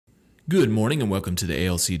Good morning and welcome to the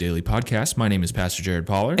ALC Daily Podcast. My name is Pastor Jared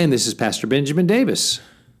Pollard. And this is Pastor Benjamin Davis.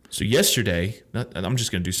 So yesterday, I'm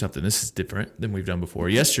just going to do something. This is different than we've done before.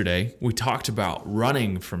 Yesterday, we talked about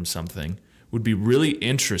running from something. Would be really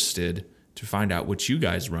interested to find out what you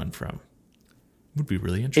guys run from. Would be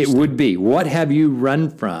really interesting. It would be. What have you run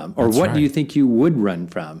from? Or what do you think you would run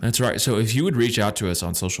from? That's right. So if you would reach out to us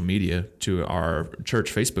on social media, to our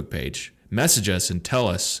church Facebook page, message us and tell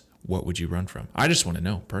us, what would you run from? I just want to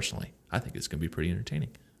know personally. I think it's going to be pretty entertaining.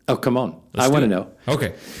 Oh, come on. I want to know.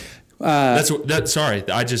 Okay. Sorry.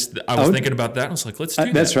 I was thinking about that. I was like, let's do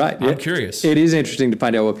that. That's right. I'm curious. It is interesting to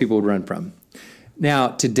find out what people would run from. Now,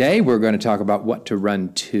 today we're going to talk about what to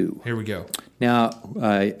run to. Here we go. Now,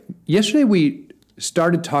 yesterday we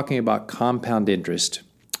started talking about compound interest,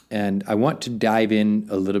 and I want to dive in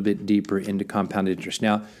a little bit deeper into compound interest.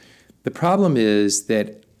 Now, the problem is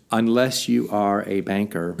that unless you are a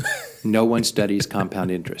banker, no one studies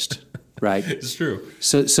compound interest. Right? It's true.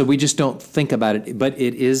 So we just don't think about it, but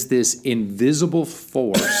it is this invisible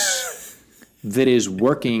force that is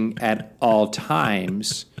working at all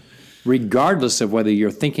times, regardless of whether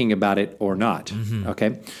you're thinking about it or not. Mm-hmm.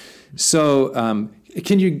 Okay? So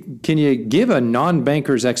can you give a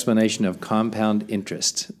non-banker's explanation of compound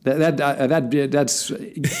interest? That's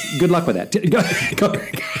good luck with that.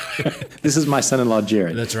 This is my son-in-law,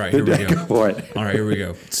 Jared. That's right. Here we go. Go for it. All right, here we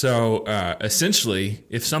go. So essentially,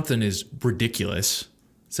 if something is ridiculous,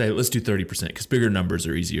 say let's do 30% because bigger numbers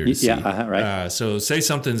are easier to see. Yeah, right. So say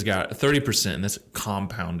something's got 30%, and that's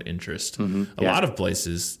compound interest. Mm-hmm. A lot of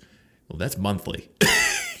places, well, that's monthly,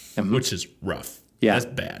 mm-hmm. which is rough. Yeah, that's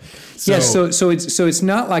bad. So it's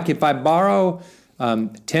not like if I borrow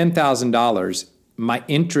 $10,000, my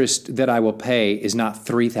interest that I will pay is not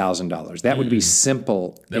 $3,000. That would be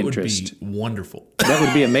simple interest. That would be wonderful. That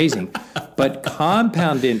would be amazing. But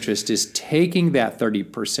compound interest is taking that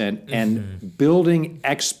 30% and building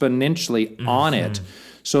exponentially on it.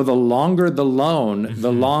 So the longer the loan,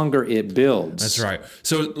 the longer it builds. That's right.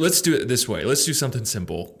 So let's do it this way. Let's do something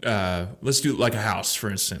simple. Let's do like a house, for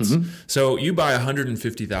instance. Mm-hmm. So you buy a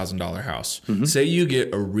 $150,000 house. Mm-hmm. Say you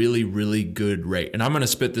get a really, really good rate. And I'm going to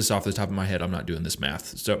spit this off the top of my head. I'm not doing this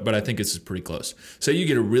math, but I think this is pretty close. Say you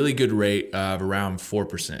get a really good rate of around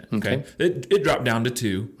 4%. Okay. It dropped down to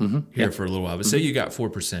 2 here for a little while, but say you got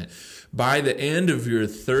 4%. By the end of your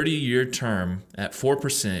 30-year term at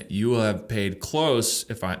 4%, you will have paid close,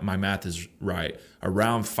 if my math is right,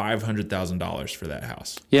 around $500,000 for that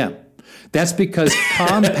house. Yeah. That's because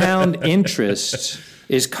compound interest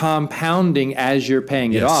is compounding as you're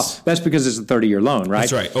paying it off. That's because it's a 30-year loan, right?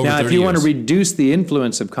 That's right. Now, if you want to reduce the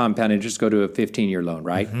influence of compound interest, go to a 15-year loan,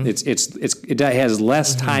 right? Mm-hmm. It has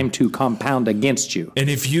less time to compound against you. And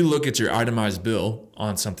if you look at your itemized bill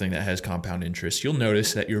on something that has compound interest, you'll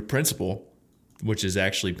notice that your principal, which is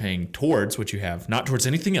actually paying towards what you have, not towards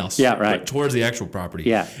anything else, but towards the actual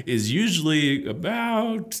property, is usually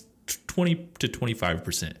about 20 to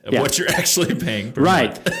 25% of what you're actually paying per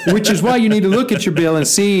month. Which is why you need to look at your bill and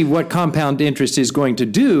see what compound interest is going to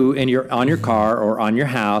do on your car or on your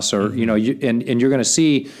house, or and you're going to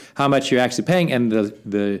see how much you're actually paying. And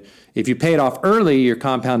the if you pay it off early, your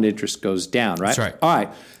compound interest goes down, right? That's right. All right.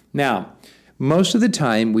 Now, most of the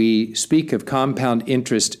time we speak of compound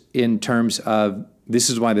interest in terms of this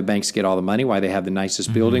is why the banks get all the money, why they have the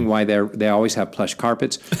nicest building, why they always have plush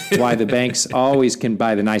carpets, why the banks always can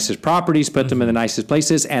buy the nicest properties, put them in the nicest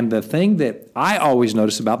places. And the thing that I always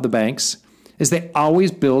notice about the banks is they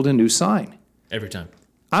always build a new sign. Every time.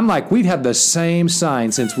 I'm like, we've had the same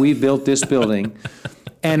sign since we built this building.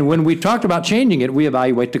 And when we talked about changing it, we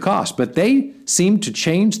evaluate the cost. But they seem to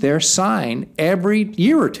change their sign every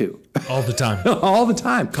year or two. All the time. All the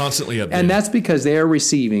time. Constantly updated. And that's because they are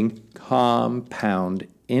receiving compound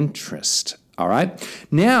interest. All right?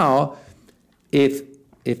 Now, if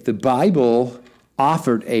the Bible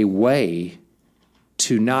offered a way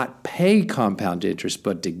to not pay compound interest,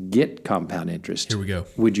 but to get compound interest, here we go.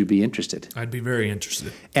 Would you be interested? I'd be very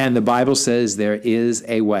interested. And the Bible says there is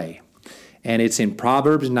a way. And it's in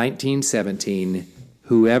Proverbs 19:17.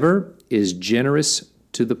 Whoever is generous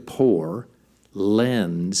to the poor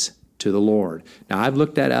lends to the Lord. Now, I've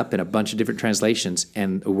looked that up in a bunch of different translations,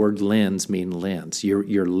 and the word lends means lends.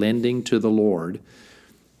 You're lending to the Lord.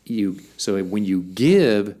 So when you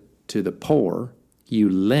give to the poor, you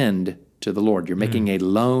lend to the Lord. You're making a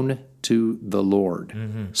loan to the Lord.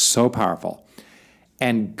 Mm-hmm. So powerful.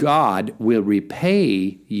 And God will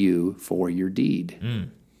repay you for your deed. Mm.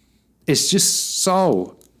 It's just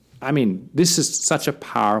so, this is such a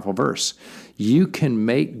powerful verse. You can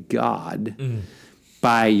make God,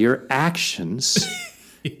 by your actions,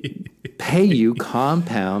 pay you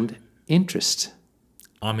compound interest.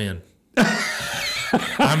 Amen.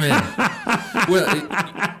 I'm in.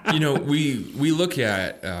 Well, we look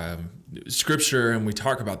at Scripture and we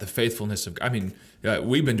talk about the faithfulness of. I mean,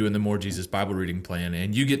 we've been doing the More Jesus Bible reading plan,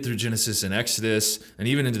 and you get through Genesis and Exodus, and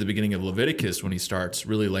even into the beginning of Leviticus when he starts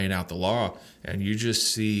really laying out the law, and you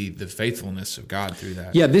just see the faithfulness of God through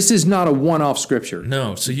that. Yeah, this is not a one-off Scripture.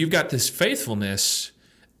 No, so you've got this faithfulness,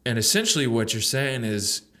 and essentially what you're saying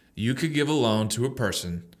is you could give a loan to a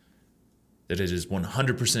person that it is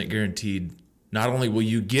 100% guaranteed. Not only will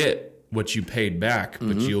you get what you paid back,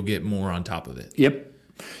 but you'll get more on top of it. Yep.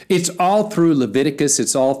 It's all through Leviticus.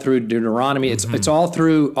 It's all through Deuteronomy. It's all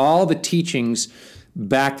through all the teachings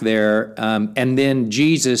back there. And then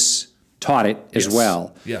Jesus taught it as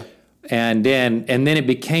well. Yeah. And then it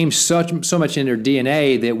became so much in their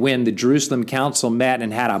DNA that when the Jerusalem Council met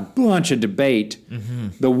and had a bunch of debate,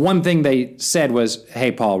 the one thing they said was,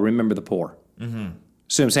 "Hey, Paul, remember the poor."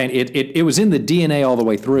 So I'm saying it was in the DNA all the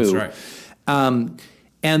way through. That's right.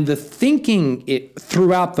 And the thinking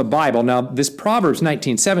throughout the Bible, now this Proverbs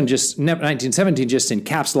 19:17 just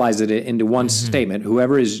encapsulated it into one statement: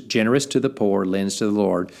 whoever is generous to the poor lends to the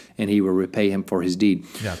Lord, and he will repay him for his deed.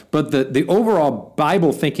 Yeah. But the overall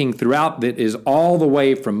Bible thinking throughout that is all the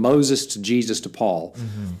way from Moses to Jesus to Paul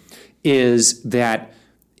is that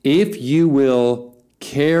if you will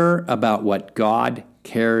care about what God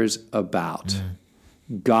cares about,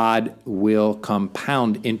 God will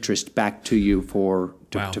compound interest back to you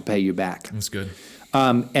to pay you back. That's good.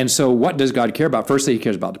 And so what does God care about? Firstly, he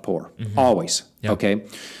cares about the poor, always. Yep. Okay.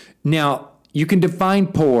 Now, you can define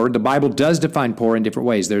poor. The Bible does define poor in different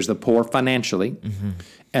ways. There's the poor financially,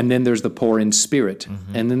 and then there's the poor in spirit,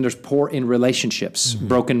 and then there's poor in relationships,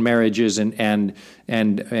 broken marriages and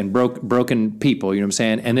broken people, you know what I'm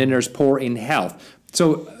saying? And then there's poor in health.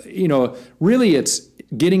 So, really it's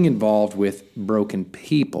getting involved with broken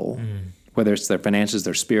people, whether it's their finances,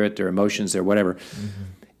 their spirit, their emotions, their whatever.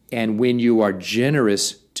 And when you are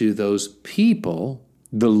generous to those people,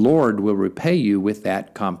 the Lord will repay you with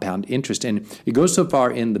that compound interest. And it goes so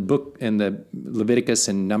far in the book, in the Leviticus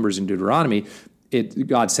and Numbers and Deuteronomy,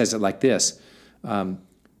 God says it like this: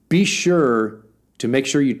 be sure to make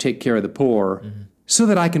sure you take care of the poor so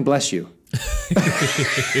that I can bless you.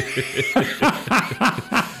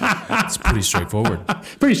 It's pretty straightforward.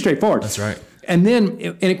 Pretty straightforward. That's right. And then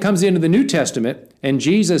it comes into the New Testament, and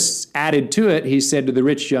Jesus added to it, he said to the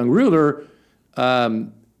rich young ruler,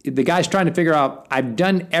 the guy's trying to figure out, I've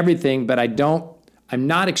done everything, but I'm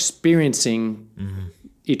not experiencing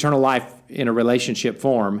eternal life in a relationship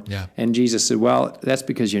form. Yeah. And Jesus said, well, that's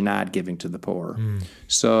because you're not giving to the poor.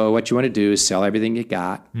 So what you want to do is sell everything you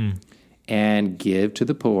got and give to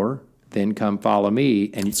the poor. Then come follow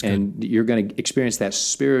me, and you're going to experience that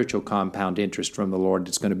spiritual compound interest from the Lord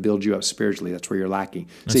that's going to build you up spiritually. That's where you're lacking.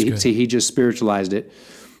 See, he just spiritualized it.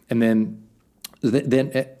 And then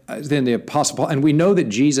the Apostle Paul, and we know that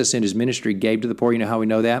Jesus in his ministry gave to the poor. You know how we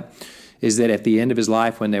know that? Is that at the end of his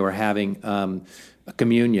life when they were having a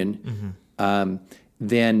communion,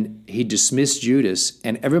 then he dismissed Judas,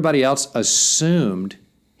 and everybody else assumed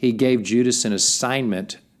he gave Judas an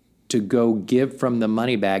assignment to go give from the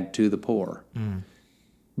money bag to the poor.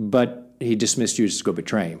 But he dismissed Judas to go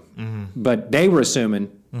betray him. But they were assuming,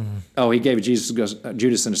 he gave Judas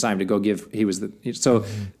an assignment to go give. So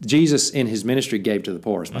Jesus in his ministry gave to the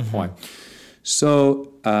poor is my point.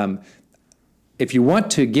 So if you want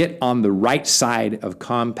to get on the right side of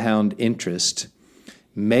compound interest,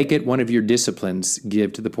 make it one of your disciplines,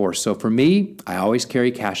 give to the poor. So for me, I always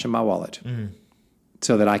carry cash in my wallet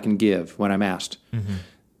so that I can give when I'm asked.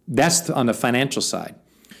 That's on the financial side.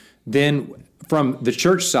 Then from the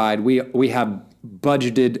church side, we have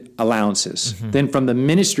budgeted allowances. Then from the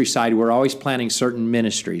ministry side, we're always planning certain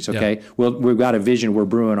ministries, okay? Yeah. Well, we've got a vision we're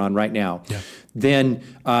brewing on right now. Yeah. Then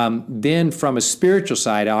from a spiritual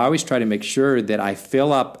side, I always try to make sure that I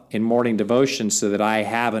fill up in morning devotion so that I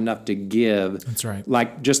have enough to give. That's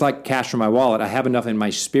right. Just like cash from my wallet, I have enough in my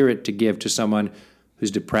spirit to give to someone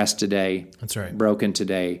who's depressed today. That's right. Broken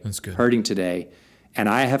today. That's good. Hurting today. And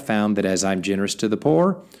I have found that as I'm generous to the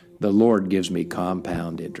poor, the Lord gives me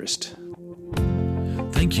compound interest.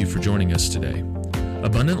 Thank you for joining us today.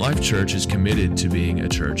 Abundant Life Church is committed to being a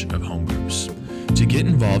church of home groups. To get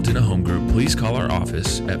involved in a home group, please call our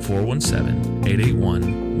office at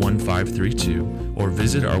 417-881-1532 or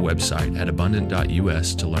visit our website at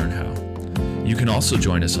abundant.us to learn how. You can also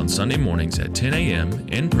join us on Sunday mornings at 10 a.m.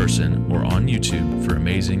 in person or on YouTube for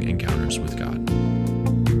amazing encounters with God.